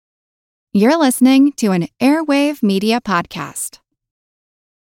You're listening to an Airwave Media Podcast.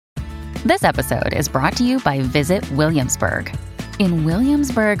 This episode is brought to you by Visit Williamsburg. In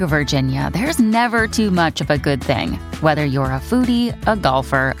Williamsburg, Virginia, there's never too much of a good thing. Whether you're a foodie, a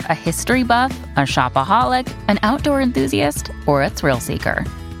golfer, a history buff, a shopaholic, an outdoor enthusiast, or a thrill seeker,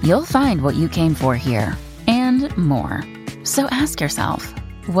 you'll find what you came for here and more. So ask yourself,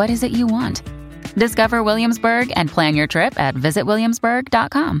 what is it you want? Discover Williamsburg and plan your trip at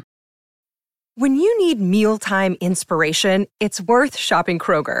visitwilliamsburg.com. When you need mealtime inspiration, it's worth shopping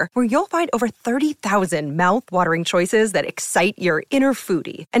Kroger, where you'll find over 30,000 mouth-watering choices that excite your inner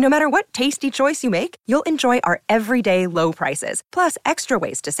foodie. And no matter what tasty choice you make, you'll enjoy our everyday low prices, plus extra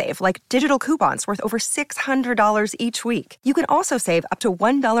ways to save, like digital coupons worth over $600 each week. You can also save up to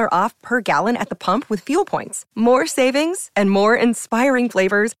 $1 off per gallon at the pump with fuel points. More savings and more inspiring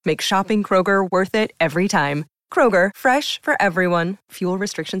flavors make shopping Kroger worth it every time. Kroger, fresh for everyone. Fuel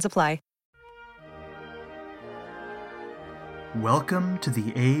restrictions apply. Welcome to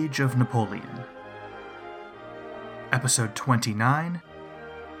the Age of Napoleon. Episode 29,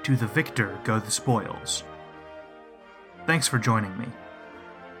 To the Victor Go the Spoils. Thanks for joining me.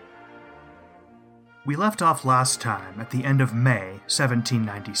 We left off last time at the end of May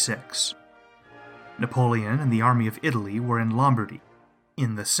 1796. Napoleon and the army of Italy were in Lombardy,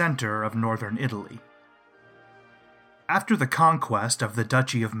 in the center of northern Italy. After the conquest of the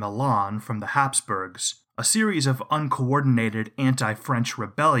Duchy of Milan from the Habsburgs, a series of uncoordinated anti-French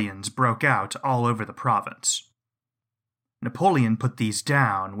rebellions broke out all over the province. Napoleon put these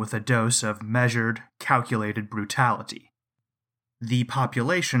down with a dose of measured, calculated brutality. The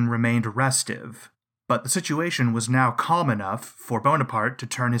population remained restive, but the situation was now calm enough for Bonaparte to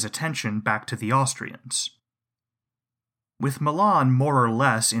turn his attention back to the Austrians. With Milan more or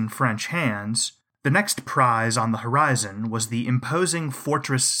less in French hands, the next prize on the horizon was the imposing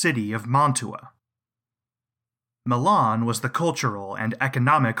fortress city of Mantua. Milan was the cultural and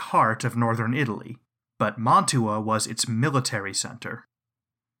economic heart of northern Italy, but Mantua was its military center.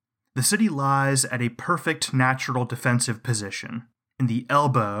 The city lies at a perfect natural defensive position, in the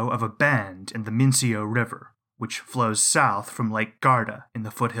elbow of a bend in the Mincio River, which flows south from Lake Garda in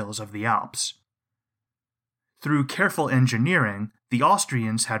the foothills of the Alps. Through careful engineering, the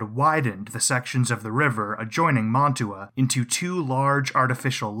Austrians had widened the sections of the river adjoining Mantua into two large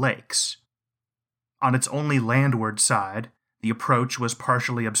artificial lakes. On its only landward side, the approach was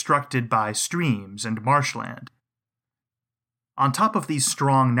partially obstructed by streams and marshland. On top of these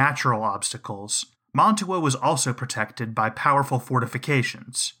strong natural obstacles, Mantua was also protected by powerful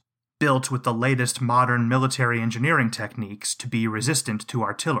fortifications, built with the latest modern military engineering techniques to be resistant to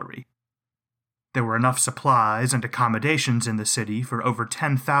artillery. There were enough supplies and accommodations in the city for over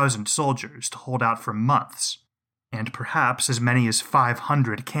 10,000 soldiers to hold out for months, and perhaps as many as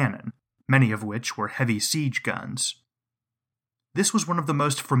 500 cannon, many of which were heavy siege guns. This was one of the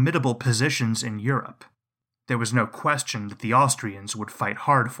most formidable positions in Europe. There was no question that the Austrians would fight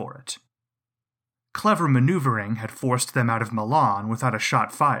hard for it. Clever maneuvering had forced them out of Milan without a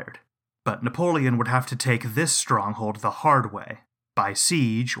shot fired, but Napoleon would have to take this stronghold the hard way, by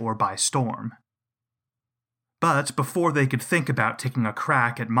siege or by storm. But before they could think about taking a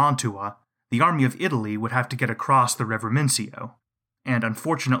crack at Mantua, the army of Italy would have to get across the River Mincio. And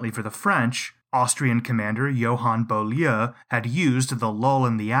unfortunately for the French, Austrian commander Johann Beaulieu had used the lull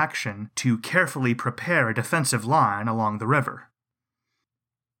in the action to carefully prepare a defensive line along the river.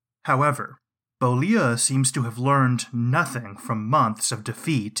 However, Beaulieu seems to have learned nothing from months of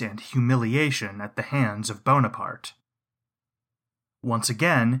defeat and humiliation at the hands of Bonaparte. Once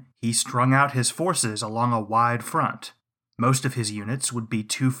again, he strung out his forces along a wide front. Most of his units would be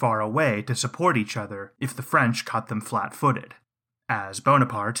too far away to support each other if the French caught them flat-footed, as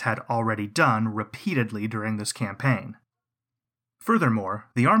Bonaparte had already done repeatedly during this campaign. Furthermore,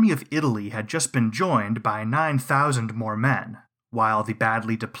 the army of Italy had just been joined by 9,000 more men, while the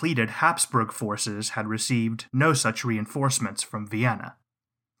badly depleted Habsburg forces had received no such reinforcements from Vienna.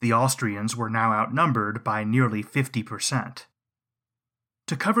 The Austrians were now outnumbered by nearly 50%.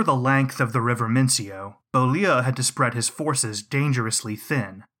 To cover the length of the River Mincio, Beaulieu had to spread his forces dangerously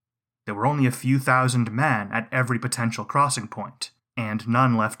thin. There were only a few thousand men at every potential crossing point, and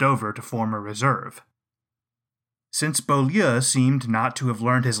none left over to form a reserve. Since Beaulieu seemed not to have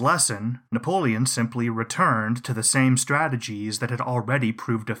learned his lesson, Napoleon simply returned to the same strategies that had already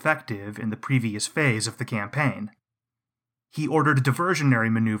proved effective in the previous phase of the campaign. He ordered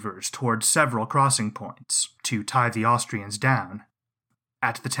diversionary maneuvers towards several crossing points to tie the Austrians down.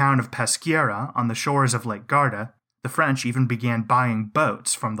 At the town of Peschiera, on the shores of Lake Garda, the French even began buying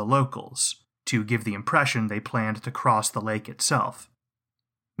boats from the locals, to give the impression they planned to cross the lake itself.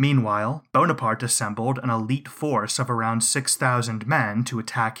 Meanwhile, Bonaparte assembled an elite force of around 6,000 men to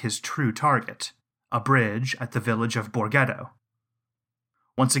attack his true target, a bridge at the village of Borghetto.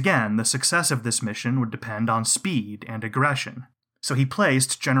 Once again, the success of this mission would depend on speed and aggression, so he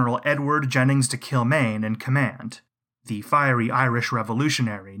placed General Edward Jennings de Kilmaine in command, the fiery Irish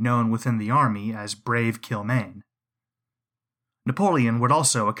revolutionary known within the army as Brave Kilmaine. Napoleon would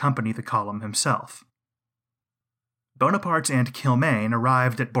also accompany the column himself. Bonaparte and Kilmaine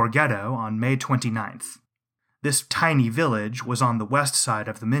arrived at Borghetto on May 29th. This tiny village was on the west side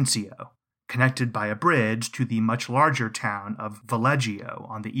of the Mincio, connected by a bridge to the much larger town of Valeggio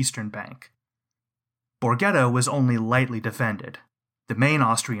on the eastern bank. Borghetto was only lightly defended. The main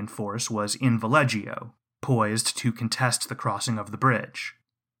Austrian force was in Valeggio, poised to contest the crossing of the bridge.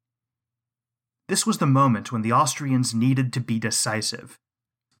 This was the moment when the Austrians needed to be decisive.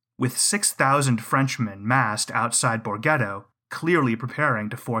 With 6,000 Frenchmen massed outside Borghetto, clearly preparing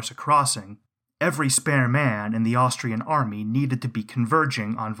to force a crossing, every spare man in the Austrian army needed to be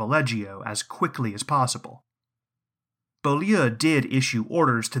converging on Valeggio as quickly as possible. Beaulieu did issue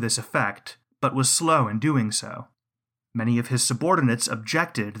orders to this effect, but was slow in doing so. Many of his subordinates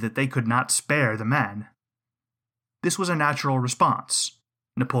objected that they could not spare the men. This was a natural response.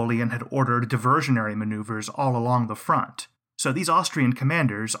 Napoleon had ordered diversionary maneuvers all along the front, so these Austrian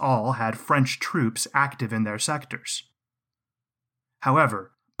commanders all had French troops active in their sectors.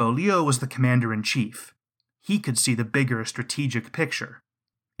 However, Beaulieu was the commander-in-chief. He could see the bigger strategic picture.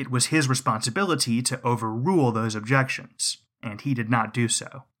 It was his responsibility to overrule those objections, and he did not do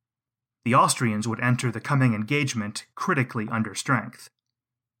so. The Austrians would enter the coming engagement critically under strength.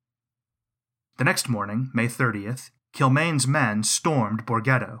 The next morning, May 30th, Kilmaine's men stormed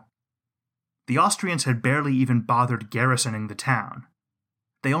Borghetto. The Austrians had barely even bothered garrisoning the town.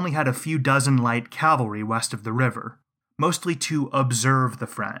 They only had a few dozen light cavalry west of the river, mostly to observe the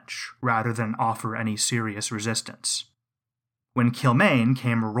French, rather than offer any serious resistance. When Kilmaine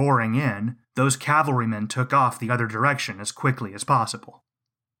came roaring in, those cavalrymen took off the other direction as quickly as possible.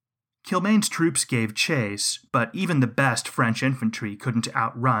 Kilmaine's troops gave chase, but even the best French infantry couldn't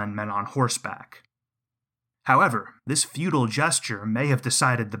outrun men on horseback. However, this futile gesture may have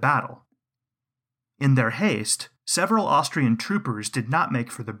decided the battle. In their haste, several Austrian troopers did not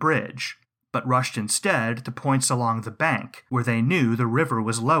make for the bridge, but rushed instead to points along the bank where they knew the river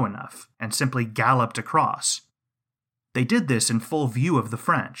was low enough, and simply galloped across. They did this in full view of the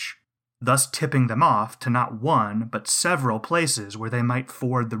French, thus tipping them off to not one but several places where they might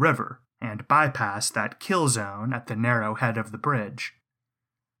ford the river and bypass that kill zone at the narrow head of the bridge.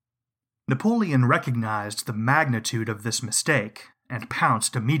 Napoleon recognized the magnitude of this mistake and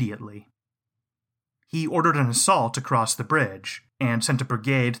pounced immediately. He ordered an assault across the bridge and sent a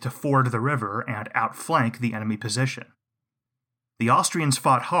brigade to ford the river and outflank the enemy position. The Austrians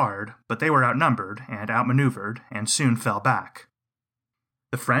fought hard, but they were outnumbered and outmaneuvered and soon fell back.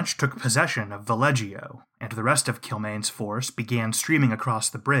 The French took possession of Valeggio, and the rest of Kilmaine's force began streaming across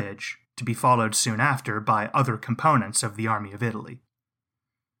the bridge, to be followed soon after by other components of the Army of Italy.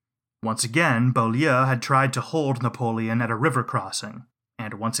 Once again, Beaulieu had tried to hold Napoleon at a river crossing,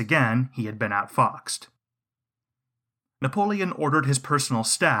 and once again he had been outfoxed. Napoleon ordered his personal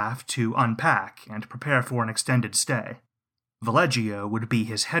staff to unpack and prepare for an extended stay. Valeggio would be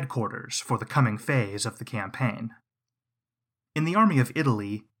his headquarters for the coming phase of the campaign. In the Army of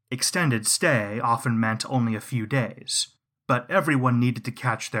Italy, extended stay often meant only a few days, but everyone needed to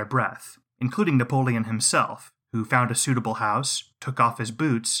catch their breath, including Napoleon himself, who found a suitable house, took off his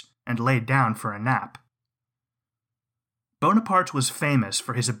boots, and laid down for a nap. Bonaparte was famous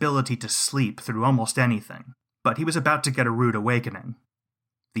for his ability to sleep through almost anything, but he was about to get a rude awakening.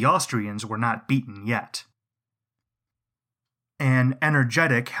 The Austrians were not beaten yet. An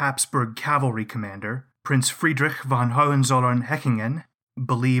energetic Habsburg cavalry commander, Prince Friedrich von Hohenzollern-Hechingen,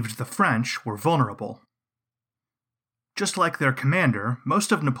 believed the French were vulnerable. Just like their commander,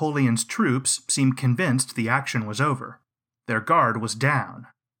 most of Napoleon's troops seemed convinced the action was over. Their guard was down.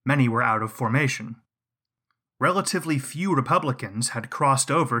 Many were out of formation. Relatively few Republicans had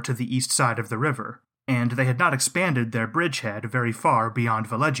crossed over to the east side of the river, and they had not expanded their bridgehead very far beyond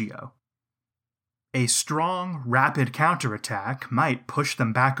Valeggio. A strong, rapid counterattack might push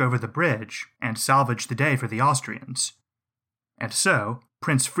them back over the bridge and salvage the day for the Austrians. And so,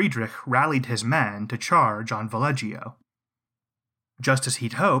 Prince Friedrich rallied his men to charge on Valeggio. Just as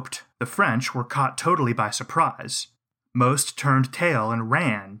he'd hoped, the French were caught totally by surprise. Most turned tail and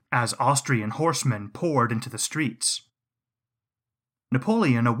ran as Austrian horsemen poured into the streets.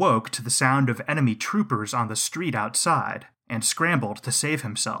 Napoleon awoke to the sound of enemy troopers on the street outside and scrambled to save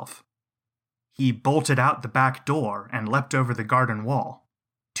himself. He bolted out the back door and leapt over the garden wall.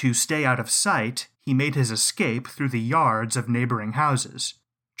 to stay out of sight, he made his escape through the yards of neighboring houses,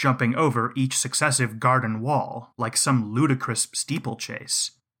 jumping over each successive garden wall like some ludicrous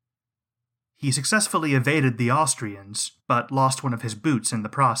steeplechase. He successfully evaded the Austrians, but lost one of his boots in the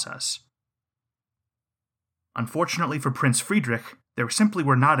process. Unfortunately for Prince Friedrich, there simply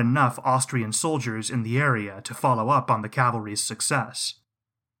were not enough Austrian soldiers in the area to follow up on the cavalry's success.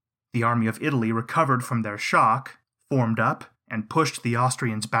 The army of Italy recovered from their shock, formed up, and pushed the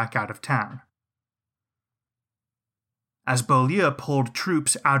Austrians back out of town. As Beaulieu pulled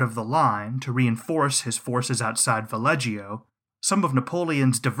troops out of the line to reinforce his forces outside Valeggio, some of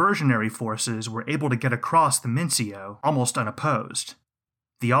Napoleon's diversionary forces were able to get across the Mincio almost unopposed.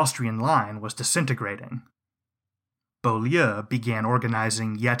 The Austrian line was disintegrating. Beaulieu began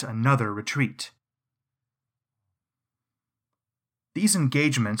organizing yet another retreat. These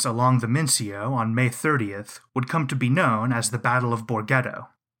engagements along the Mincio on May 30th would come to be known as the Battle of Borghetto.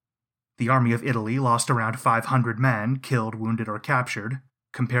 The army of Italy lost around 500 men killed, wounded, or captured,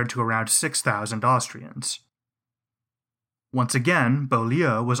 compared to around 6,000 Austrians. Once again,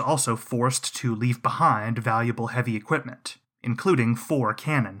 Beaulieu was also forced to leave behind valuable heavy equipment, including 4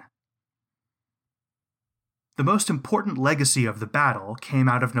 cannon. The most important legacy of the battle came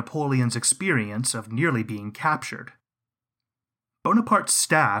out of Napoleon's experience of nearly being captured. Bonaparte's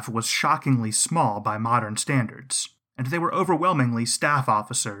staff was shockingly small by modern standards, and they were overwhelmingly staff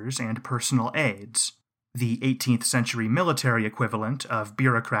officers and personal aides, the 18th century military equivalent of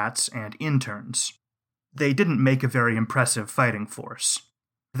bureaucrats and interns. They didn't make a very impressive fighting force.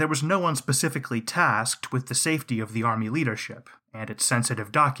 There was no one specifically tasked with the safety of the army leadership and its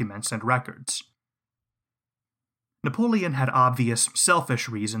sensitive documents and records. Napoleon had obvious, selfish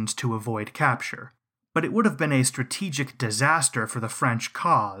reasons to avoid capture, but it would have been a strategic disaster for the French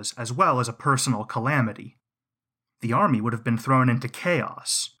cause as well as a personal calamity. The army would have been thrown into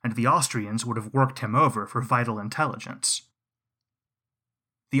chaos, and the Austrians would have worked him over for vital intelligence.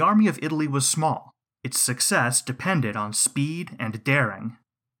 The army of Italy was small. Its success depended on speed and daring.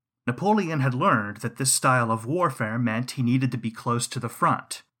 Napoleon had learned that this style of warfare meant he needed to be close to the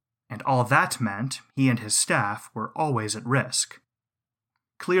front, and all that meant he and his staff were always at risk.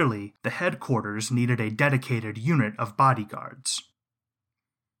 Clearly, the headquarters needed a dedicated unit of bodyguards.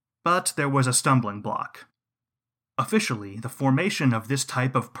 But there was a stumbling block. Officially, the formation of this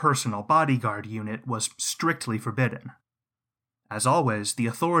type of personal bodyguard unit was strictly forbidden. As always, the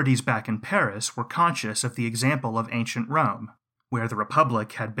authorities back in Paris were conscious of the example of ancient Rome, where the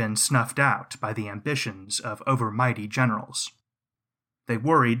Republic had been snuffed out by the ambitions of overmighty generals. They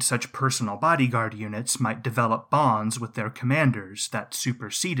worried such personal bodyguard units might develop bonds with their commanders that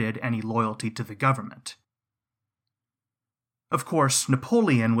superseded any loyalty to the government. Of course,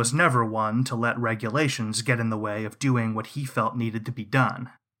 Napoleon was never one to let regulations get in the way of doing what he felt needed to be done.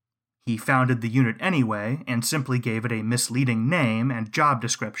 He founded the unit anyway and simply gave it a misleading name and job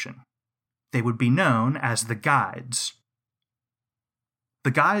description. They would be known as the Guides.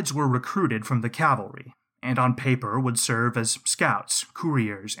 The Guides were recruited from the cavalry, and on paper would serve as scouts,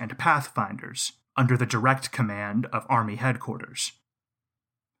 couriers, and pathfinders, under the direct command of army headquarters.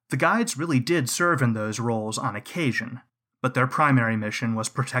 The Guides really did serve in those roles on occasion, but their primary mission was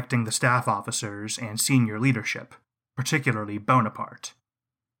protecting the staff officers and senior leadership, particularly Bonaparte.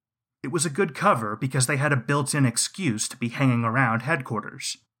 It was a good cover because they had a built-in excuse to be hanging around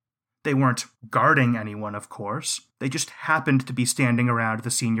headquarters. They weren't guarding anyone, of course, they just happened to be standing around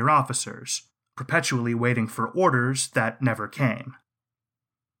the senior officers, perpetually waiting for orders that never came.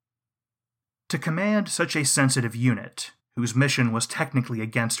 To command such a sensitive unit, whose mission was technically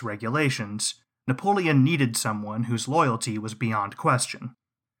against regulations, Napoleon needed someone whose loyalty was beyond question.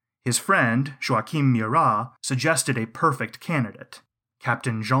 His friend, Joachim Murat, suggested a perfect candidate,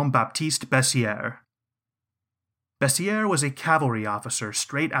 Captain Jean-Baptiste Bessières. Bessières was a cavalry officer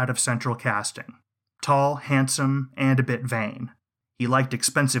straight out of central casting, tall, handsome, and a bit vain. He liked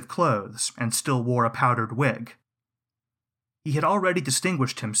expensive clothes and still wore a powdered wig. He had already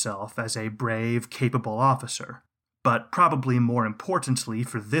distinguished himself as a brave, capable officer, but probably more importantly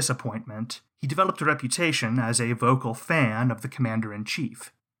for this appointment, he developed a reputation as a vocal fan of the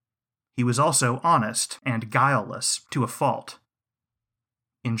commander-in-chief. He was also honest and guileless to a fault.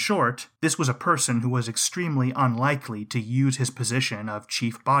 In short, this was a person who was extremely unlikely to use his position of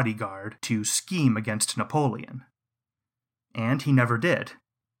chief bodyguard to scheme against Napoleon. And he never did.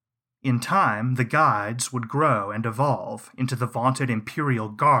 In time, the Guides would grow and evolve into the vaunted Imperial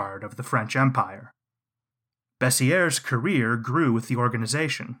Guard of the French Empire. Bessières' career grew with the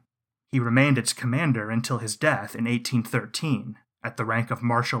organization. He remained its commander until his death in 1813, at the rank of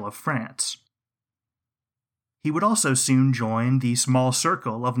Marshal of France. He would also soon join the small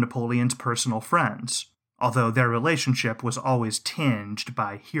circle of Napoleon's personal friends, although their relationship was always tinged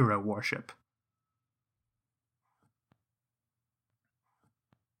by hero worship.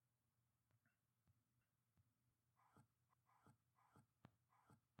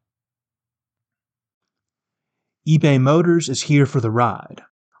 eBay Motors is here for the ride.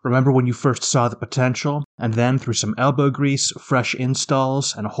 Remember when you first saw the potential, and then through some elbow grease, fresh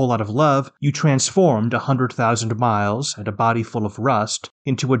installs, and a whole lot of love, you transformed 100,000 miles and a body full of rust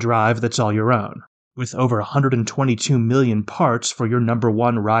into a drive that's all your own. With over 122 million parts for your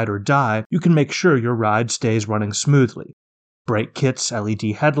 #1 ride or die, you can make sure your ride stays running smoothly. Brake kits,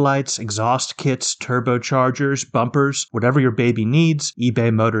 LED headlights, exhaust kits, turbochargers, bumpers, whatever your baby needs,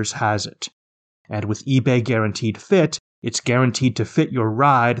 eBay Motors has it. And with eBay Guaranteed Fit, it's guaranteed to fit your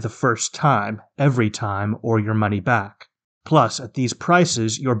ride the first time, every time, or your money back. Plus, at these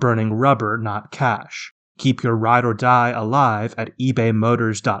prices, you're burning rubber, not cash. Keep your ride or die alive at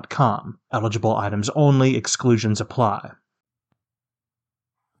ebaymotors.com. Eligible items only, exclusions apply.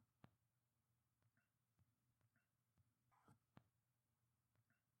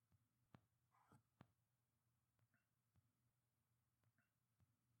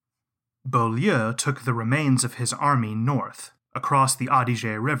 Beaulieu took the remains of his army north, across the Adige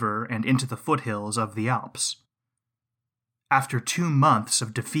River and into the foothills of the Alps. After 2 months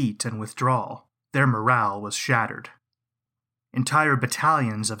of defeat and withdrawal, their morale was shattered. Entire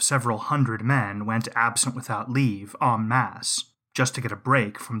battalions of several hundred men went absent without leave en masse, just to get a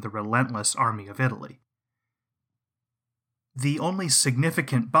break from the relentless army of Italy. The only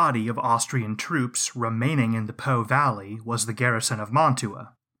significant body of Austrian troops remaining in the Po Valley was the garrison of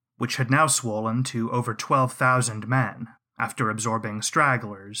Mantua, which had now swollen to over 12,000 men after absorbing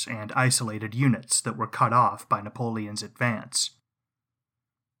stragglers and isolated units that were cut off by Napoleon's advance.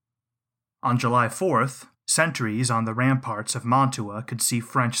 On July 4th, sentries on the ramparts of Mantua could see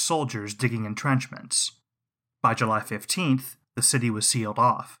French soldiers digging entrenchments. By July 15th, the city was sealed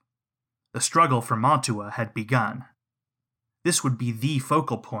off. The struggle for Mantua had begun. This would be the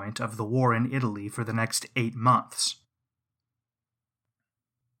focal point of the war in Italy for the next 8 months.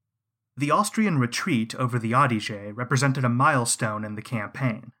 The Austrian retreat over the Adige represented a milestone in the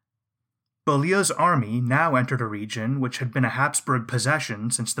campaign. Beaulieu's army now entered a region which had been a Habsburg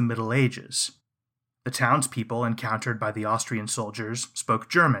possession since the Middle Ages. The townspeople encountered by the Austrian soldiers spoke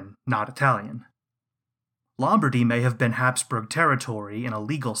German, not Italian. Lombardy may have been Habsburg territory in a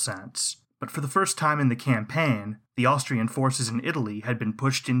legal sense, but for the first time in the campaign, the Austrian forces in Italy had been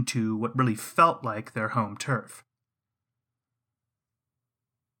pushed into what really felt like their home turf.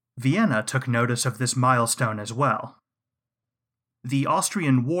 Vienna took notice of this milestone as well. The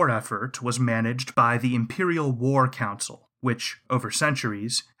Austrian war effort was managed by the Imperial War Council, which, over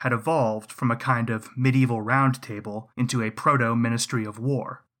centuries, had evolved from a kind of medieval round table into a proto-ministry of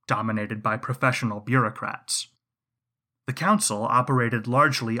war, dominated by professional bureaucrats. The council operated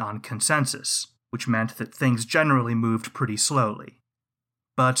largely on consensus, which meant that things generally moved pretty slowly.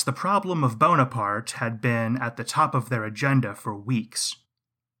 But the problem of Bonaparte had been at the top of their agenda for weeks.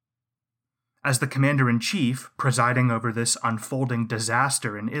 As the commander-in-chief presiding over this unfolding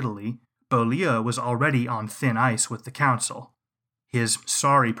disaster in Italy, Beaulieu was already on thin ice with the council. His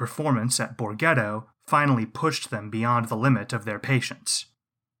sorry performance at Borghetto finally pushed them beyond the limit of their patience.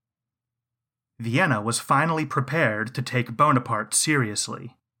 Vienna was finally prepared to take Bonaparte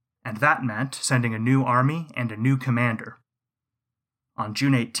seriously, and that meant sending a new army and a new commander. On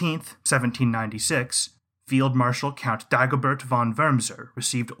June 18, 1796, Field Marshal Count Dagobert von Wurmser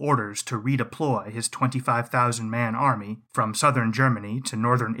received orders to redeploy his 25,000-man army from southern Germany to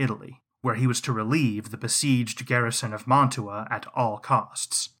northern Italy, where he was to relieve the besieged garrison of Mantua at all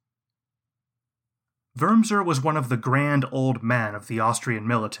costs. Wurmser was one of the grand old men of the Austrian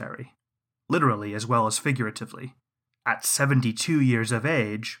military, literally as well as figuratively. At 72 years of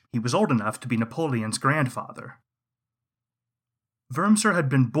age, he was old enough to be Napoleon's grandfather. Wurmser had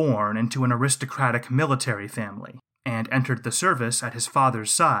been born into an aristocratic military family and entered the service at his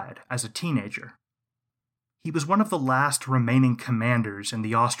father's side as a teenager. He was one of the last remaining commanders in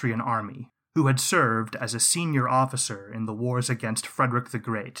the Austrian army who had served as a senior officer in the wars against Frederick the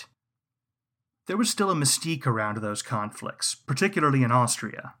Great. There was still a mystique around those conflicts, particularly in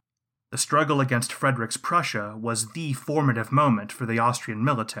Austria. The struggle against Frederick's Prussia was the formative moment for the Austrian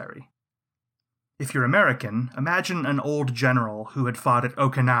military. If you're American, imagine an old general who had fought at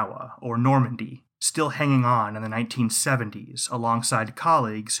Okinawa or Normandy, still hanging on in the 1970s alongside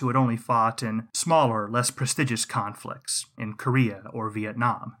colleagues who had only fought in smaller, less prestigious conflicts in Korea or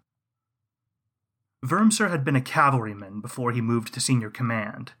Vietnam. Wurmser had been a cavalryman before he moved to senior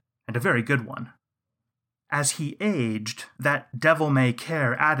command, and a very good one. As he aged, that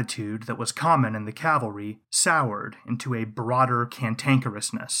devil-may-care attitude that was common in the cavalry soured into a broader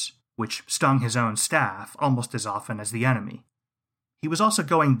cantankerousness, which stung his own staff almost as often as the enemy. He was also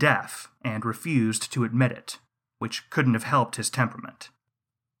going deaf and refused to admit it, which couldn't have helped his temperament.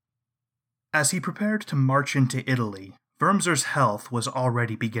 As he prepared to march into Italy, Wurmser's health was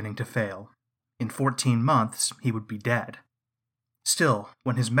already beginning to fail. In 14 months, he would be dead. Still,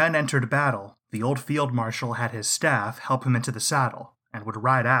 when his men entered battle, the old field marshal had his staff help him into the saddle and would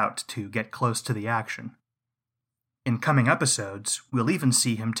ride out to get close to the action. In coming episodes, we'll even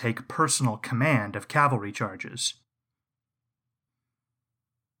see him take personal command of cavalry charges.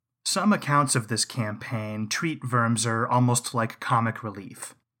 Some accounts of this campaign treat Wurmser almost like comic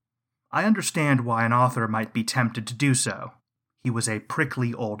relief. I understand why an author might be tempted to do so. He was a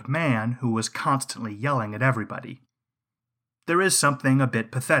prickly old man who was constantly yelling at everybody. There is something a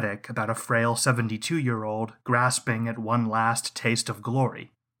bit pathetic about a frail 72-year-old grasping at one last taste of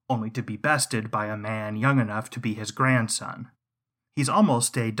glory, only to be bested by a man young enough to be his grandson. He's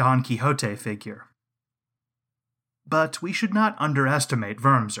almost a Don Quixote figure. But we should not underestimate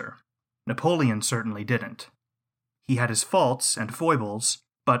Wurmser. Napoleon certainly didn't. He had his faults and foibles,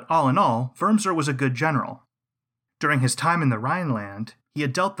 but all in all, Wurmser was a good general. During his time in the Rhineland, he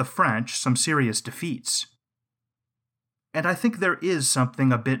had dealt the French some serious defeats. And I think there is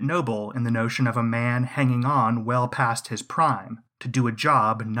something a bit noble in the notion of a man hanging on well past his prime to do a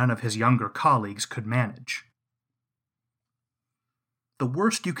job none of his younger colleagues could manage. The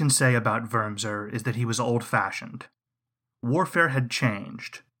worst you can say about Wurmser is that he was old-fashioned. Warfare had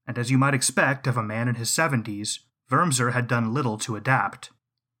changed, and as you might expect of a man in his 70s, Wurmser had done little to adapt.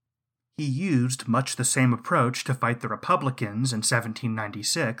 He used much the same approach to fight the Republicans in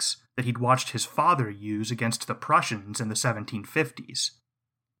 1796 that he'd watched his father use against the Prussians in the 1750s.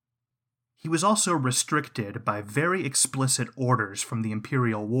 He was also restricted by very explicit orders from the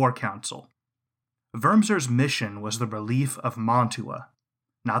Imperial War Council. Wurmser's mission was the relief of Mantua,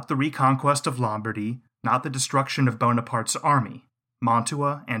 not the reconquest of Lombardy, not the destruction of Bonaparte's army,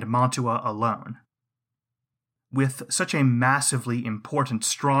 Mantua and Mantua alone. With such a massively important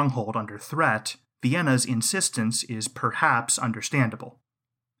stronghold under threat, Vienna's insistence is perhaps understandable.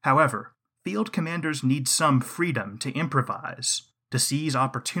 However, field commanders need some freedom to improvise, to seize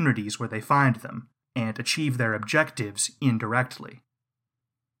opportunities where they find them, and achieve their objectives indirectly.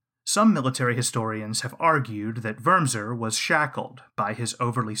 Some military historians have argued that Wurmser was shackled by his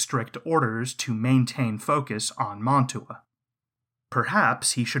overly strict orders to maintain focus on Mantua.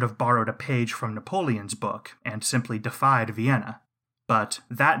 Perhaps he should have borrowed a page from Napoleon's book and simply defied Vienna, but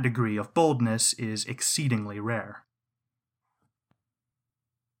that degree of boldness is exceedingly rare.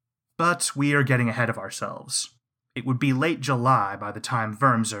 But we are getting ahead of ourselves. It would be late July by the time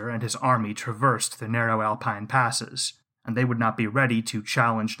Wurmser and his army traversed the narrow Alpine passes, and they would not be ready to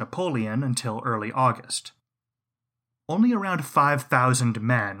challenge Napoleon until early August. Only around 5,000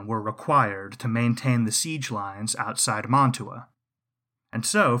 men were required to maintain the siege lines outside Mantua. And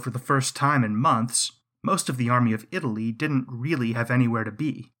so, for the first time in months, most of the army of Italy didn't really have anywhere to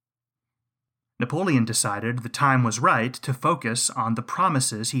be. Napoleon decided the time was right to focus on the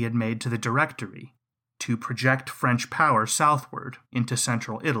promises he had made to the Directory, to project French power southward into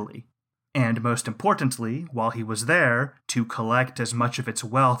central Italy, and most importantly, while he was there, to collect as much of its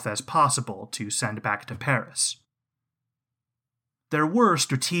wealth as possible to send back to Paris. There were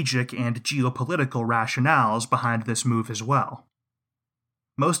strategic and geopolitical rationales behind this move as well.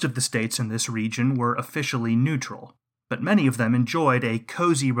 Most of the states in this region were officially neutral, but many of them enjoyed a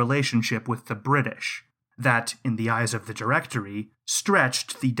cozy relationship with the British that, in the eyes of the Directory,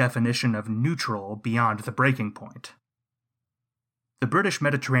 stretched the definition of neutral beyond the breaking point. The British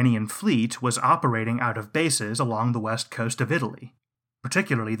Mediterranean Fleet was operating out of bases along the west coast of Italy,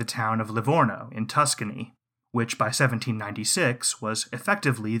 particularly the town of Livorno in Tuscany, which by 1796 was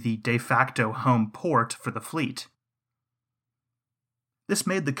effectively the de facto home port for the fleet. This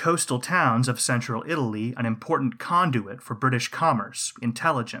made the coastal towns of central Italy an important conduit for British commerce,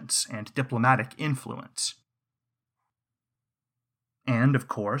 intelligence, and diplomatic influence. And, of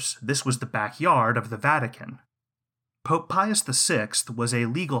course, this was the backyard of the Vatican. Pope Pius VI was a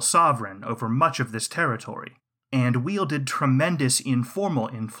legal sovereign over much of this territory, and wielded tremendous informal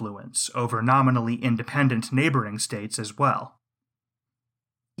influence over nominally independent neighboring states as well.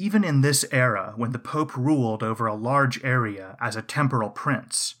 Even in this era, when the Pope ruled over a large area as a temporal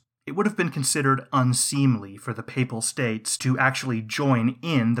prince, it would have been considered unseemly for the Papal States to actually join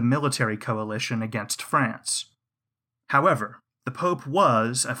in the military coalition against France. However, the Pope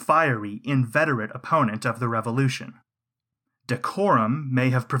was a fiery, inveterate opponent of the revolution. Decorum may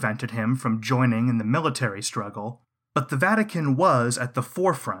have prevented him from joining in the military struggle, but the Vatican was at the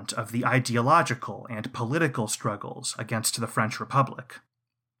forefront of the ideological and political struggles against the French Republic.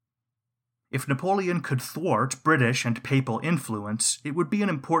 If Napoleon could thwart British and papal influence, it would be an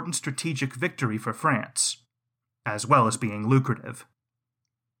important strategic victory for France, as well as being lucrative.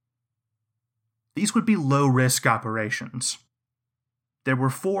 These would be low-risk operations. There were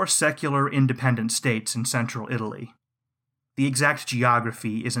 4 secular independent states in central Italy. The exact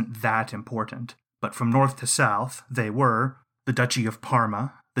geography isn't that important, but from north to south, they were the Duchy of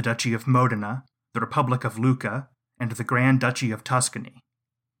Parma, the Duchy of Modena, the Republic of Lucca, and the Grand Duchy of Tuscany.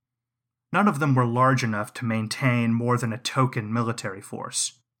 None of them were large enough to maintain more than a token military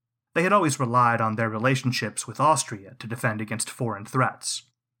force. They had always relied on their relationships with Austria to defend against foreign threats.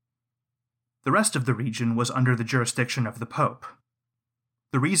 The rest of the region was under the jurisdiction of the Pope.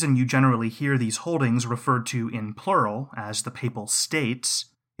 The reason you generally hear these holdings referred to in plural as the Papal States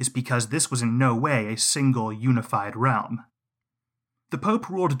is because this was in no way a single unified realm. The Pope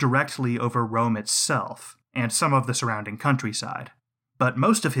ruled directly over Rome itself and some of the surrounding countryside, but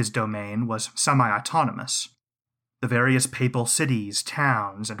most of his domain was semi-autonomous. The various papal cities,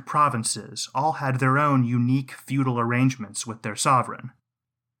 towns, and provinces all had their own unique feudal arrangements with their sovereign,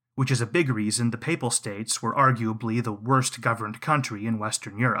 which is a big reason the Papal States were arguably the worst governed country in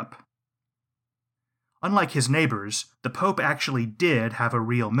Western Europe. Unlike his neighbors, the Pope actually did have a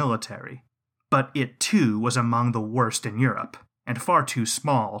real military, but it too was among the worst in Europe, and far too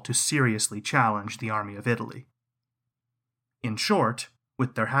small to seriously challenge the army of Italy. In short,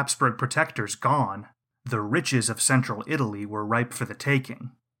 with their Habsburg protectors gone, the riches of central Italy were ripe for the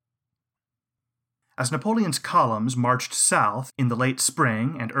taking. As Napoleon's columns marched south in the late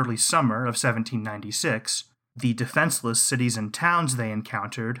spring and early summer of 1796, the defenseless cities and towns they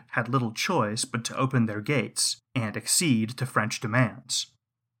encountered had little choice but to open their gates and accede to French demands.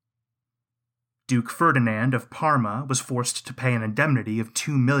 Duke Ferdinand of Parma was forced to pay an indemnity of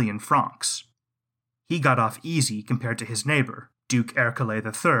 2 million francs. He got off easy compared to his neighbor, Duke Ercole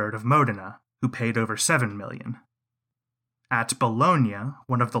III of Modena, who paid over 7 million. At Bologna,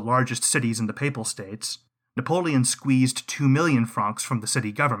 one of the largest cities in the Papal States, Napoleon squeezed 2 million francs from the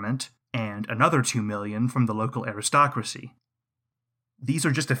city government and another 2 million from the local aristocracy. These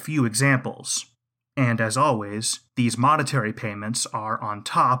are just a few examples, and as always, these monetary payments are on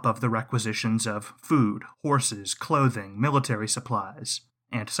top of the requisitions of food, horses, clothing, military supplies,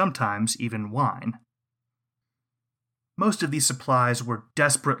 and sometimes even wine. Most of these supplies were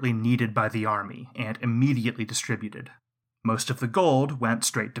desperately needed by the army and immediately distributed. Most of the gold went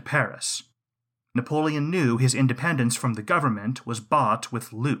straight to Paris. Napoleon knew his independence from the government was bought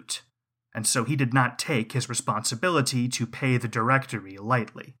with loot, and so he did not take his responsibility to pay the Directory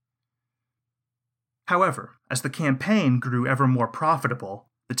lightly. However, as the campaign grew ever more profitable,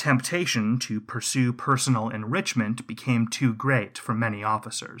 the temptation to pursue personal enrichment became too great for many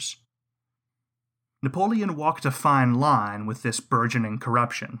officers. Napoleon walked a fine line with this burgeoning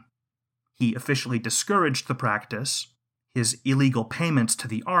corruption. He officially discouraged the practice. His illegal payments to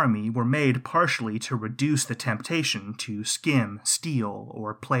the army were made partially to reduce the temptation to skim, steal,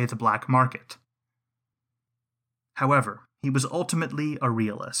 or play the black market. However, he was ultimately a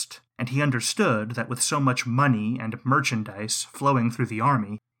realist, and he understood that with so much money and merchandise flowing through the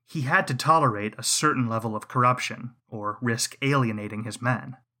army, he had to tolerate a certain level of corruption, or risk alienating his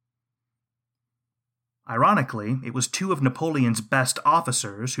men. Ironically, it was 2 of Napoleon's best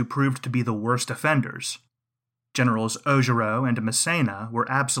officers who proved to be the worst offenders. Generals Augereau and Massena were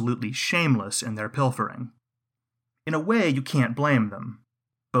absolutely shameless in their pilfering. In a way, you can't blame them.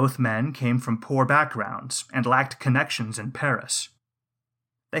 Both men came from poor backgrounds and lacked connections in Paris.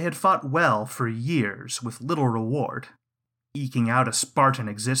 They had fought well for years with little reward, eking out a Spartan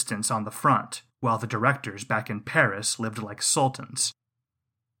existence on the front, while the directors back in Paris lived like sultans.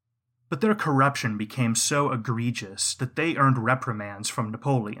 But their corruption became so egregious that they earned reprimands from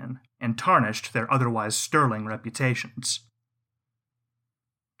Napoleon and tarnished their otherwise sterling reputations.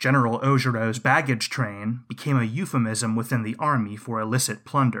 General Augereau's baggage train became a euphemism within the army for illicit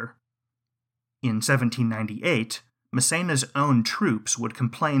plunder. In 1798, Massena's own troops would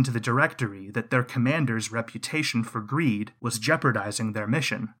complain to the Directory that their commander's reputation for greed was jeopardizing their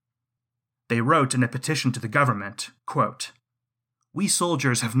mission. They wrote in a petition to the government, quote, "We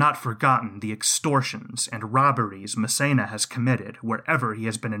soldiers have not forgotten the extortions and robberies Massena has committed wherever he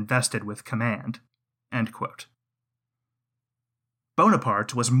has been invested with command." End quote.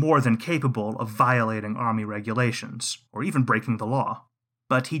 Bonaparte was more than capable of violating army regulations, or even breaking the law,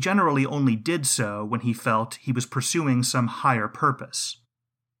 but he generally only did so when he felt he was pursuing some higher purpose.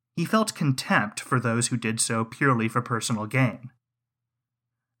 he felt contempt for those who did so purely for personal gain.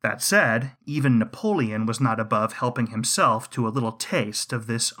 That said, even Napoleon was not above helping himself to a little taste of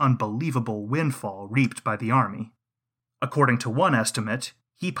this unbelievable windfall reaped by the army. According to one estimate,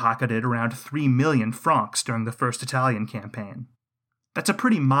 he pocketed around 3 million francs during the First Italian campaign. That's a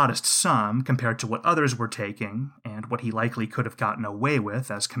pretty modest sum compared to what others were taking, and what he likely could have gotten away with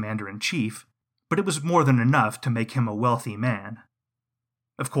as commander-in-chief, but it was more than enough to make him a wealthy man.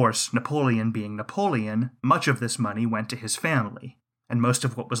 Of course, Napoleon being Napoleon, much of this money went to his family, and most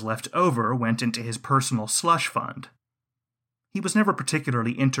of what was left over went into his personal slush fund. He was never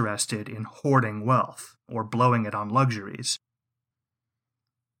particularly interested in hoarding wealth or blowing it on luxuries.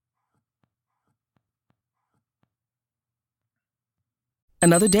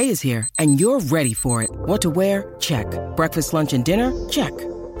 Another day is here, and you're ready for it. What to wear? Check. Breakfast, lunch, and dinner? Check.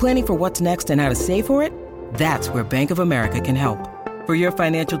 Planning for what's next and how to save for it? That's where Bank of America can help. For your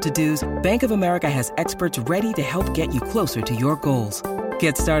financial to-dos, Bank of America has experts ready to help get you closer to your goals.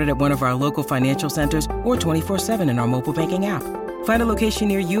 Get started at one of our local financial centers or 24/7 in our mobile banking app. Find a location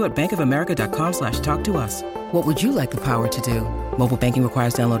near you at bankofamerica.com/talktous. What would you like the power to do? Mobile banking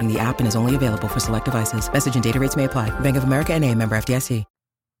requires downloading the app and is only available for select devices. Message and data rates may apply. Bank of America N.A., member FDIC.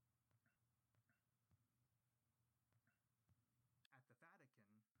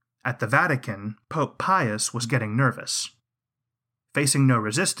 At the Vatican, Pope Pius was getting nervous. Facing no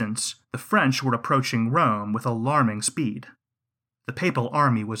resistance, the French were approaching Rome with alarming speed. The papal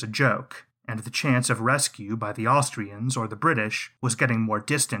army was a joke, and the chance of rescue by the Austrians or the British was getting more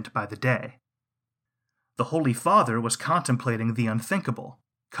distant by the day. The Holy Father was contemplating the unthinkable,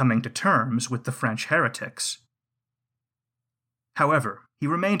 coming to terms with the French heretics. However, he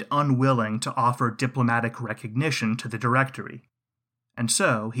remained unwilling to offer diplomatic recognition to the Directory, and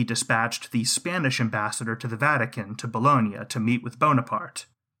so he dispatched the Spanish ambassador to the Vatican to Bologna to meet with Bonaparte,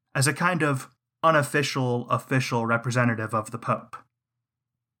 as a kind of unofficial, official representative of the Pope.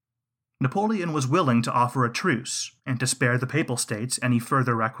 Napoleon was willing to offer a truce and to spare the Papal States any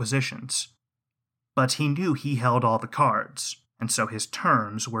further requisitions. But he knew he held all the cards, and so his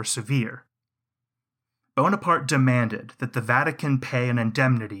terms were severe. Bonaparte demanded that the Vatican pay an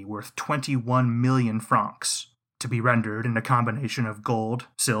indemnity worth 21 million francs, to be rendered in a combination of gold,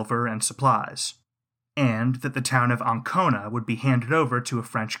 silver, and supplies, and that the town of Ancona would be handed over to a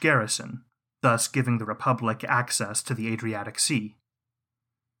French garrison, thus giving the Republic access to the Adriatic Sea.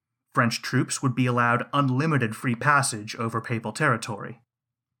 French troops would be allowed unlimited free passage over papal territory.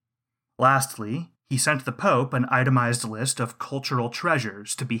 Lastly, he sent the Pope an itemized list of cultural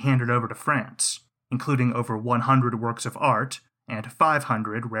treasures to be handed over to France, including over 100 works of art and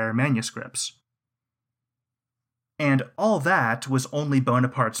 500 rare manuscripts. And all that was only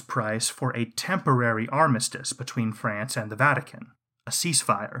Bonaparte's price for a temporary armistice between France and the Vatican, a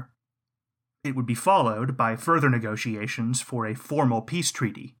ceasefire. It would be followed by further negotiations for a formal peace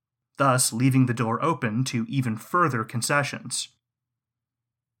treaty, thus leaving the door open to even further concessions.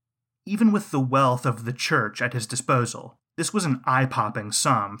 Even with the wealth of the Church at his disposal, this was an eye-popping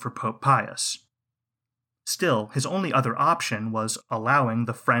sum for Pope Pius. Still, his only other option was allowing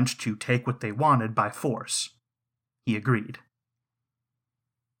the French to take what they wanted by force. He agreed.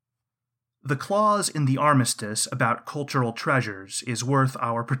 The clause in the armistice about cultural treasures is worth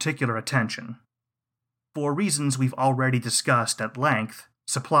our particular attention. For reasons we've already discussed at length,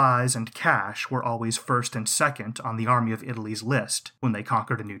 supplies and cash were always first and second on the Army of Italy's list when they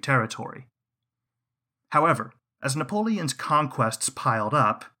conquered a new territory. However, as Napoleon's conquests piled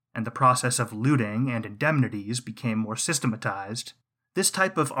up, and the process of looting and indemnities became more systematized, this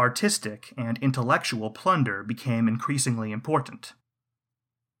type of artistic and intellectual plunder became increasingly important.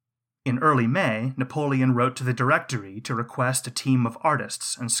 In early May, Napoleon wrote to the Directory to request a team of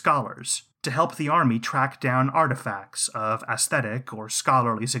artists and scholars to help the army track down artifacts of aesthetic or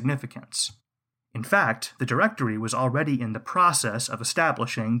scholarly significance. In fact, the Directory was already in the process of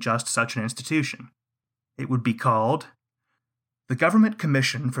establishing just such an institution. It would be called the Government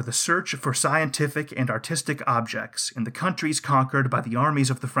Commission for the Search for Scientific and Artistic Objects in the Countries Conquered by the Armies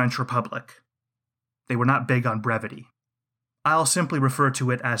of the French Republic. They were not big on brevity. I'll simply refer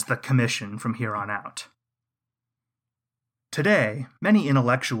to it as the Commission from here on out. Today, many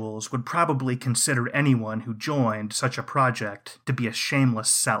intellectuals would probably consider anyone who joined such a project to be a shameless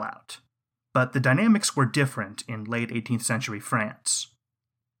sellout. But the dynamics were different in late 18th century France.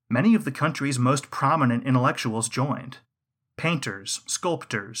 Many of the country's most prominent intellectuals joined. Painters,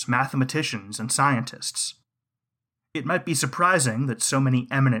 sculptors, mathematicians, and scientists. It might be surprising that so many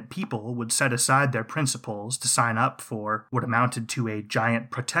eminent people would set aside their principles to sign up for what amounted to a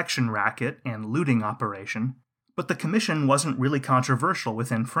giant protection racket and looting operation, But the commission wasn't really controversial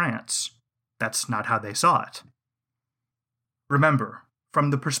within France. That's not how they saw it. Remember,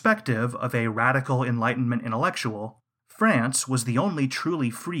 from the perspective of a radical Enlightenment intellectual, France was the only truly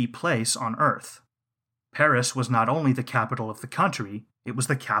free place on Earth. Paris was not only the capital of the country, it was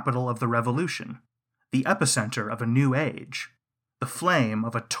the capital of the revolution, the epicenter of a new age, the flame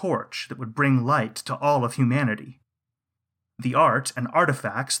of a torch that would bring light to all of humanity. The art and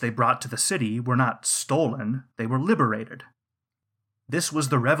artifacts they brought to the city were not stolen, they were liberated. This was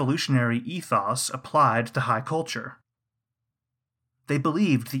the revolutionary ethos applied to high culture. They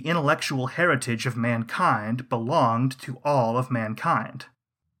believed the intellectual heritage of mankind belonged to all of mankind.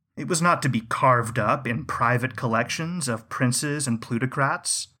 It was not to be carved up in private collections of princes and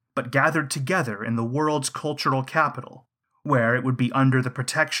plutocrats, but gathered together in the world's cultural capital, where it would be under the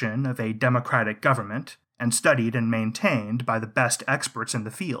protection of a democratic government and studied and maintained by the best experts in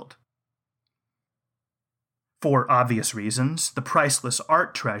the field. For obvious reasons, the priceless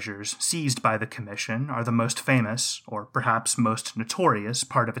art treasures seized by the Commission are the most famous, or perhaps most notorious,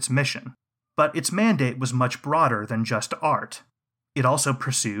 part of its mission. But its mandate was much broader than just art. It also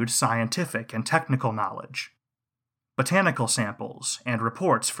pursued scientific and technical knowledge. Botanical samples and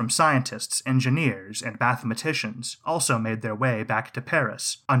reports from scientists, engineers, and mathematicians also made their way back to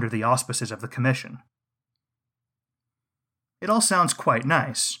Paris under the auspices of the Commission. It all sounds quite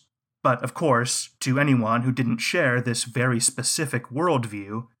nice. But, of course, to anyone who didn't share this very specific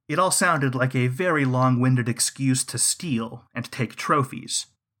worldview, it all sounded like a very long-winded excuse to steal and take trophies.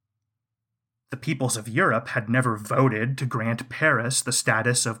 The peoples of Europe had never voted to grant Paris the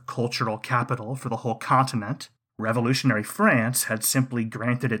status of cultural capital for the whole continent. Revolutionary France had simply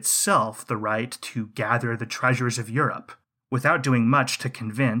granted itself the right to gather the treasures of Europe, without doing much to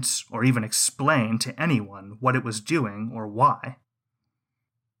convince or even explain to anyone what it was doing or why.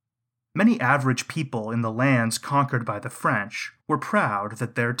 Many average people in the lands conquered by the French were proud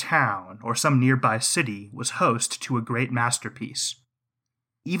that their town or some nearby city was host to a great masterpiece.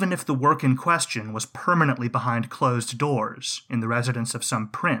 Even if the work in question was permanently behind closed doors in the residence of some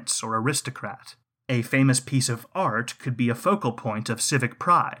prince or aristocrat, a famous piece of art could be a focal point of civic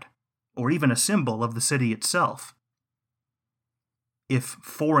pride, or even a symbol of the city itself. If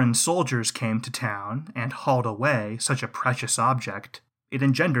foreign soldiers came to town and hauled away such a precious object, it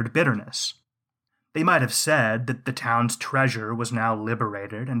engendered bitterness. They might have said that the town's treasure was now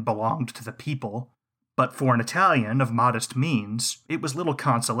liberated and belonged to the people, but for an Italian of modest means, it was little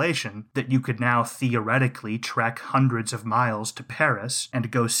consolation that you could now theoretically trek hundreds of miles to Paris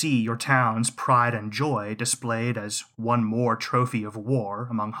and go see your town's pride and joy displayed as one more trophy of war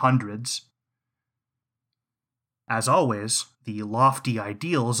among hundreds. As always, the lofty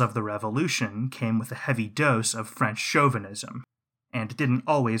ideals of the revolution came with a heavy dose of French chauvinism, and didn't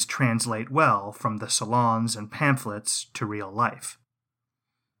always translate well from the salons and pamphlets to real life.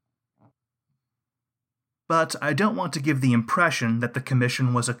 But I don't want to give the impression that the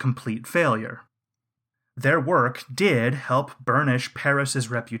Commission was a complete failure. Their work did help burnish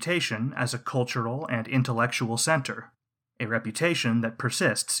Paris's reputation as a cultural and intellectual center, a reputation that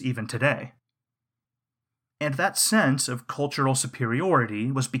persists even today. And that sense of cultural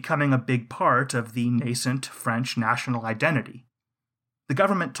superiority was becoming a big part of the nascent French national identity. The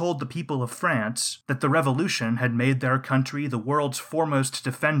government told the people of France that the revolution had made their country the world's foremost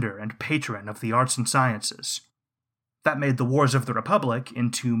defender and patron of the arts and sciences. That made the wars of the Republic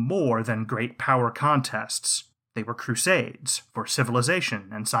into more than great power contests. They were crusades for civilization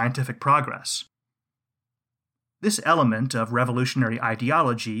and scientific progress. This element of revolutionary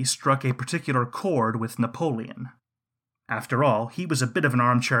ideology struck a particular chord with Napoleon. After all, he was a bit of an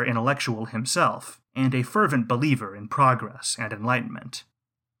armchair intellectual himself, and a fervent believer in progress and enlightenment.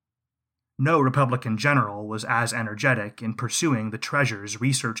 No Republican general was as energetic in pursuing the treasures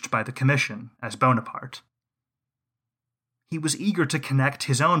researched by the Commission as Bonaparte. He was eager to connect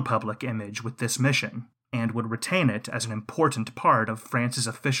his own public image with this mission, and would retain it as an important part of France's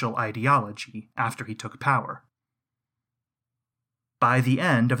official ideology after he took power. By the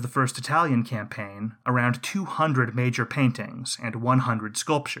end of the First Italian campaign, around 200 major paintings and 100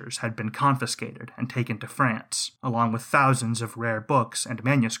 sculptures had been confiscated and taken to France, along with thousands of rare books and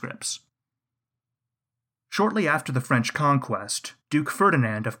manuscripts. Shortly after the French conquest, Duke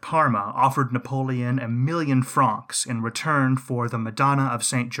Ferdinand of Parma offered Napoleon 1,000,000 francs in return for the Madonna of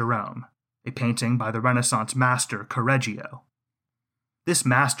St. Jerome, a painting by the Renaissance master Correggio. This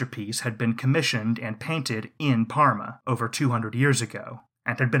masterpiece had been commissioned and painted in Parma over 200 years ago,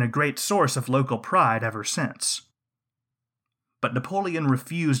 and had been a great source of local pride ever since. But Napoleon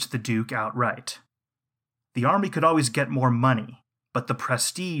refused the Duke outright. The army could always get more money, but the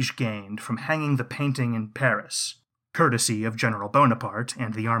prestige gained from hanging the painting in Paris, courtesy of General Bonaparte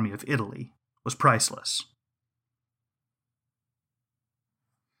and the Army of Italy, was priceless.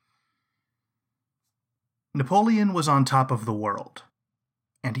 Napoleon was on top of the world,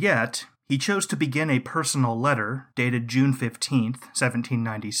 and yet he chose to begin a personal letter dated June 15,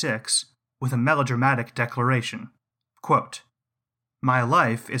 1796, with a melodramatic declaration, quote, "My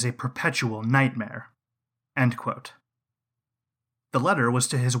life is a perpetual nightmare," end quote. The letter was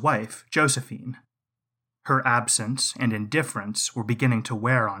to his wife, Josephine. Her absence and indifference were beginning to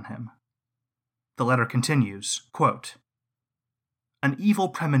wear on him. The letter continues, quote, "An evil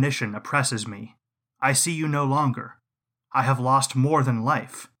premonition oppresses me. I see you no longer. I have lost more than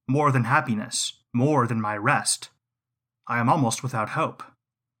life, more than happiness, more than my rest. I am almost without hope.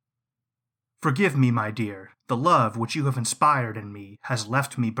 Forgive me, my dear, the love which you have inspired in me has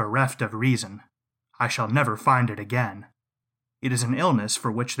left me bereft of reason. I shall never find it again. It is an illness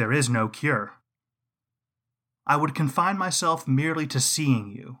for which there is no cure. I would confine myself merely to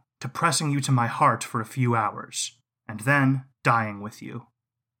seeing you, to pressing you to my heart for a few hours, and then dying with you."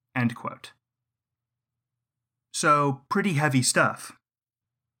 End quote. So, pretty heavy stuff.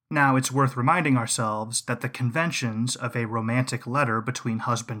 Now, it's worth reminding ourselves that the conventions of a romantic letter between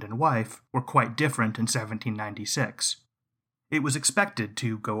husband and wife were quite different in 1796. It was expected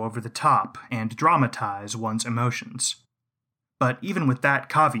to go over the top and dramatize one's emotions. But even with that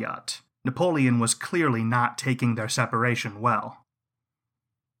caveat, Napoleon was clearly not taking their separation well.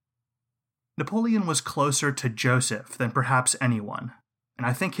 Napoleon was closer to Joseph than perhaps anyone, and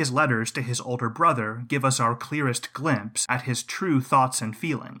I think his letters to his older brother give us our clearest glimpse at his true thoughts and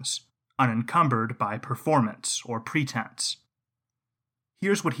feelings, unencumbered by performance or pretense.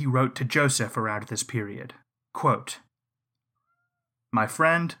 Here's what he wrote to Joseph around this period, quote, "My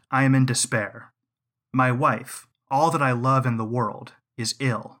friend, I am in despair. My wife, all that I love in the world, is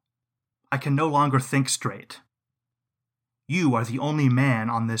ill. I can no longer think straight. You are the only man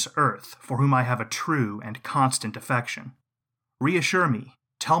on this earth for whom I have a true and constant affection. Reassure me,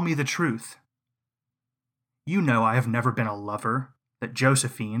 tell me the truth. You know I have never been a lover, that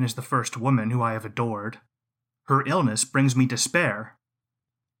Josephine is the first woman who I have adored. Her illness brings me despair.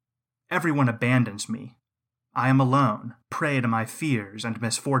 Everyone abandons me. I am alone, prey to my fears and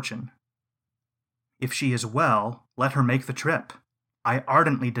misfortune. If she is well, let her make the trip. I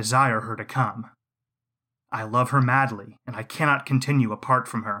ardently desire her to come. I love her madly, and I cannot continue apart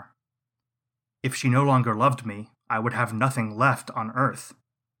from her. If she no longer loved me, I would have nothing left on earth."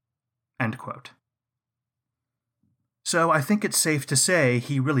 End quote. So I think it's safe to say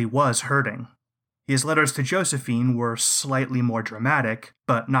he really was hurting. His letters to Josephine were slightly more dramatic,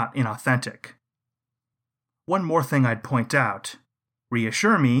 but not inauthentic. One more thing I'd point out.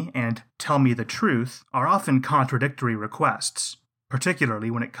 Reassure me and tell me the truth are often contradictory requests,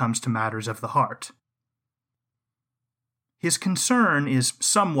 particularly when it comes to matters of the heart. His concern is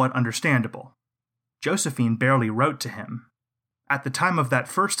somewhat understandable. Josephine barely wrote to him. At the time of that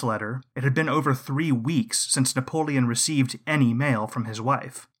first letter, it had been over 3 weeks since Napoleon received any mail from his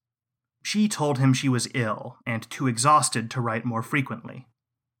wife. She told him she was ill and too exhausted to write more frequently.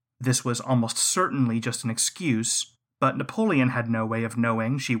 This was almost certainly just an excuse, but Napoleon had no way of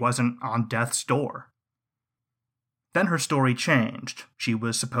knowing she wasn't on death's door. Then her story changed. She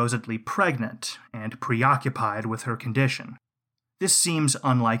was supposedly pregnant and preoccupied with her condition. This seems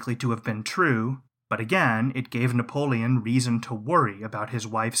unlikely to have been true, but again, it gave Napoleon reason to worry about his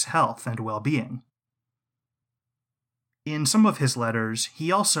wife's health and well-being. In some of his letters,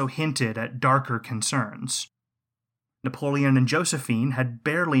 he also hinted at darker concerns. Napoleon and Josephine had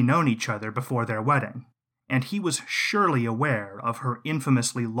barely known each other before their wedding, and he was surely aware of her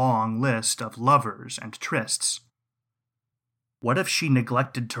infamously long list of lovers and trysts. What if she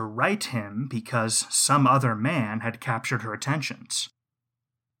neglected to write him because some other man had captured her attentions?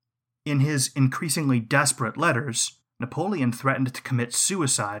 In his increasingly desperate letters, Napoleon threatened to commit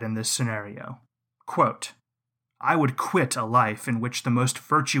suicide in this scenario. Quote, "I would quit a life in which the most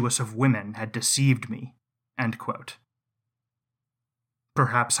virtuous of women had deceived me." End quote.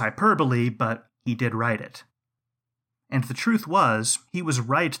 Perhaps hyperbole, but he did write it. And the truth was, he was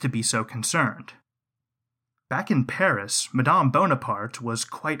right to be so concerned. Back in Paris, Madame Bonaparte was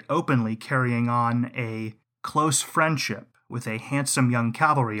quite openly carrying on a close friendship with a handsome young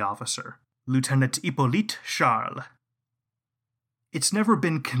cavalry officer, Lieutenant Hippolyte Charles. It's never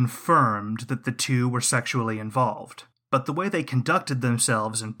been confirmed that the two were sexually involved, but the way they conducted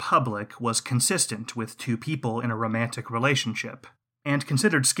themselves in public was consistent with two people in a romantic relationship, and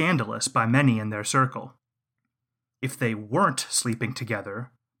considered scandalous by many in their circle. If they weren't sleeping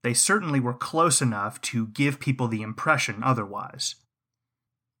together, they certainly were close enough to give people the impression otherwise.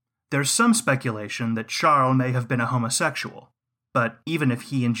 There's some speculation that Charles may have been a homosexual, but even if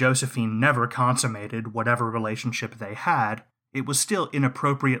he and Josephine never consummated whatever relationship they had, it was still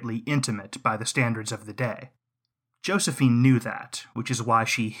inappropriately intimate by the standards of the day. Josephine knew that, which is why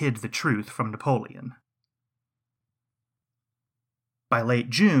she hid the truth from Napoleon. By late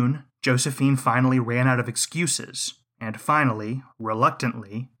June, Josephine finally ran out of excuses, and finally,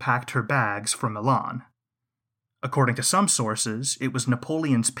 reluctantly, packed her bags for Milan. According to some sources, it was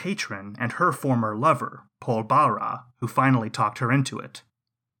Napoleon's patron and her former lover, Paul Barras, who finally talked her into it.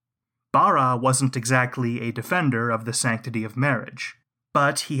 Barras wasn't exactly a defender of the sanctity of marriage,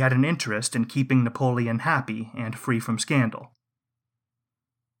 but he had an interest in keeping Napoleon happy and free from scandal.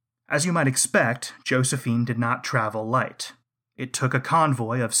 As you might expect, Josephine did not travel light. It took a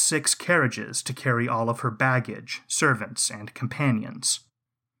convoy of 6 carriages to carry all of her baggage, servants, and companions.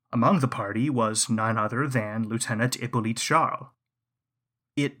 Among the party was none other than Lieutenant Hippolyte Charles.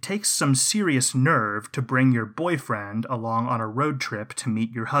 It takes some serious nerve to bring your boyfriend along on a road trip to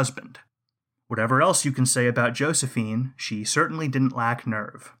meet your husband. Whatever else you can say about Josephine, she certainly didn't lack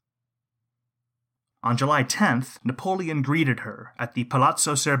nerve. On July 10th, Napoleon greeted her at the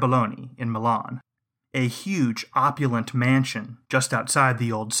Palazzo Serbelloni in Milan, a huge, opulent mansion just outside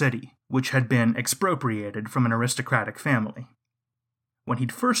the old city, which had been expropriated from an aristocratic family. When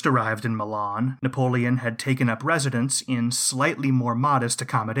he'd first arrived in Milan, Napoleon had taken up residence in slightly more modest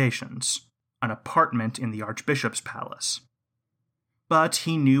accommodations, an apartment in the Archbishop's palace. But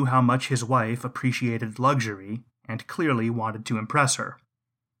he knew how much his wife appreciated luxury and clearly wanted to impress her.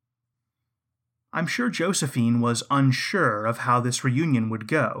 I'm sure Josephine was unsure of how this reunion would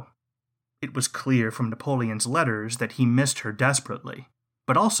go. It was clear from Napoleon's letters that he missed her desperately,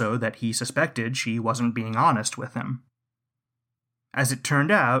 but also that he suspected she wasn't being honest with him. As it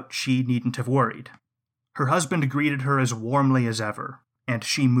turned out, she needn't have worried. Her husband greeted her as warmly as ever, and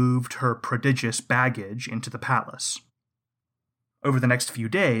she moved her prodigious baggage into the palace. Over the next few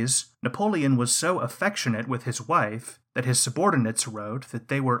days, Napoleon was so affectionate with his wife that his subordinates wrote that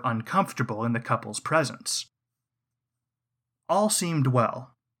they were uncomfortable in the couple's presence. All seemed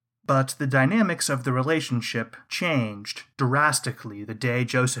well, but the dynamics of the relationship changed drastically the day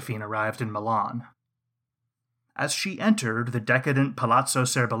Josephine arrived in Milan. As she entered the decadent Palazzo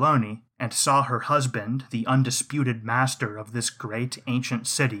Serbelloni and saw her husband, the undisputed master of this great ancient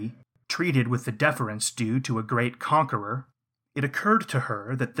city, treated with the deference due to a great conqueror, it occurred to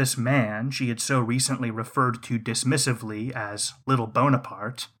her that this man she had so recently referred to dismissively as Little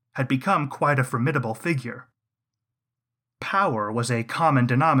Bonaparte had become quite a formidable figure. Power was a common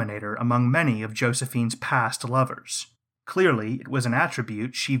denominator among many of Josephine's past lovers. Clearly, it was an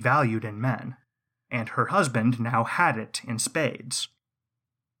attribute she valued in men, and her husband now had it in spades.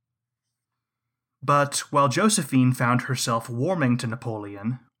 But while Josephine found herself warming to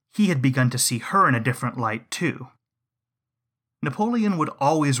Napoleon, he had begun to see her in a different light too. Napoleon would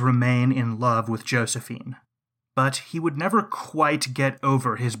always remain in love with Josephine, but he would never quite get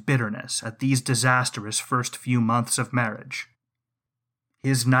over his bitterness at these disastrous first few months of marriage.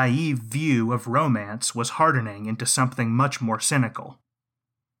 His naive view of romance was hardening into something much more cynical.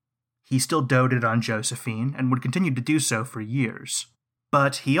 He still doted on Josephine and would continue to do so for years,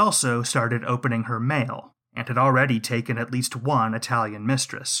 but he also started opening her mail and had already taken at least one Italian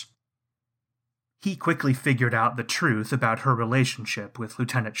mistress. He quickly figured out the truth about her relationship with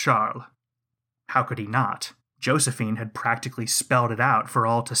Lieutenant Charles. How could he not? Josephine had practically spelled it out for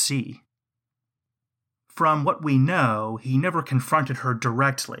all to see. From what we know, he never confronted her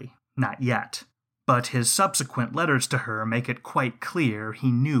directly, not yet, but his subsequent letters to her make it quite clear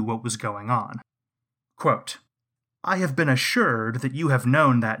he knew what was going on. Quote, "I have been assured that you have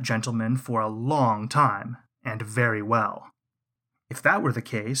known that gentleman for a long time, and very well. If that were the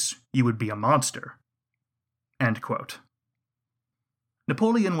case, you would be a monster." End quote.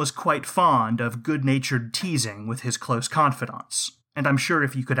 Napoleon was quite fond of good-natured teasing with his close confidants, and I'm sure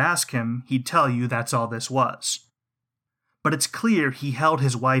if you could ask him, he'd tell you that's all this was. But it's clear he held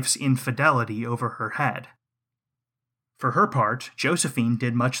his wife's infidelity over her head. For her part, Josephine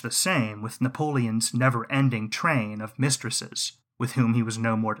did much the same with Napoleon's never-ending train of mistresses, with whom he was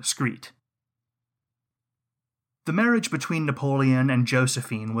no more discreet. The marriage between Napoleon and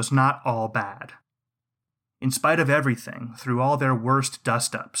Josephine was not all bad. In spite of everything, through all their worst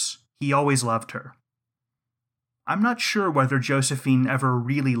dust-ups, he always loved her. I'm not sure whether Josephine ever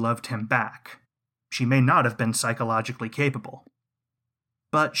really loved him back. She may not have been psychologically capable.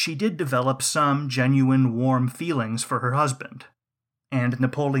 But she did develop some genuine warm feelings for her husband, and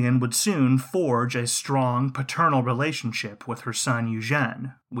Napoleon would soon forge a strong paternal relationship with her son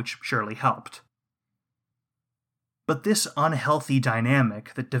Eugene, which surely helped. But this unhealthy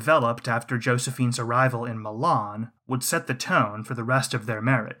dynamic that developed after Josephine's arrival in Milan would set the tone for the rest of their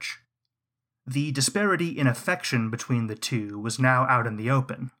marriage. The disparity in affection between the two was now out in the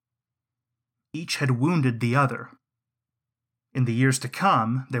open. Each had wounded the other. In the years to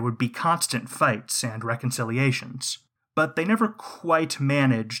come, there would be constant fights and reconciliations, but they never quite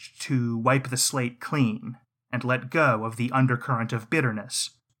managed to wipe the slate clean and let go of the undercurrent of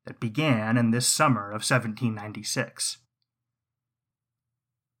bitterness that began in this summer of 1796.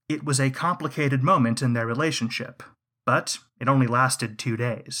 It was a complicated moment in their relationship, but it only lasted 2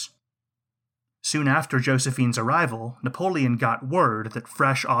 days. Soon after Josephine's arrival, Napoleon got word that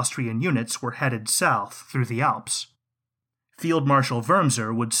fresh Austrian units were headed south through the Alps. Field Marshal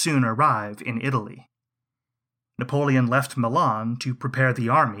Wurmser would soon arrive in Italy. Napoleon left Milan to prepare the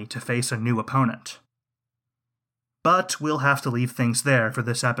army to face a new opponent. But we'll have to leave things there for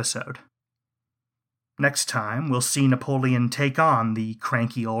this episode. Next time, we'll see Napoleon take on the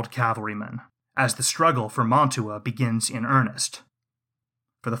cranky old cavalryman, as the struggle for Mantua begins in earnest.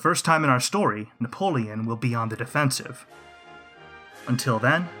 For the first time in our story, Napoleon will be on the defensive. Until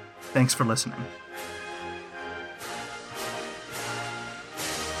then, thanks for listening.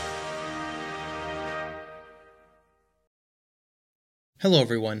 Hello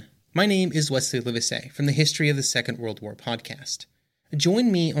everyone, my name is Wesley Livesey from the History of the Second World War podcast.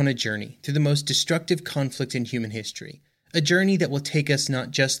 Join me on a journey through the most destructive conflict in human history, a journey that will take us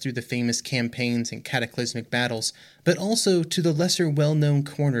not just through the famous campaigns and cataclysmic battles, but also to the lesser well-known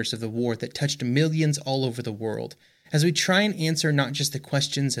corners of the war that touched millions all over the world, as we try and answer not just the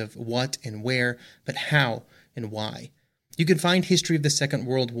questions of what and where, but how and why. You can find History of the Second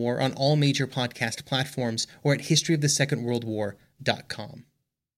World War on all major podcast platforms or at historyofthesecondworldwar.com.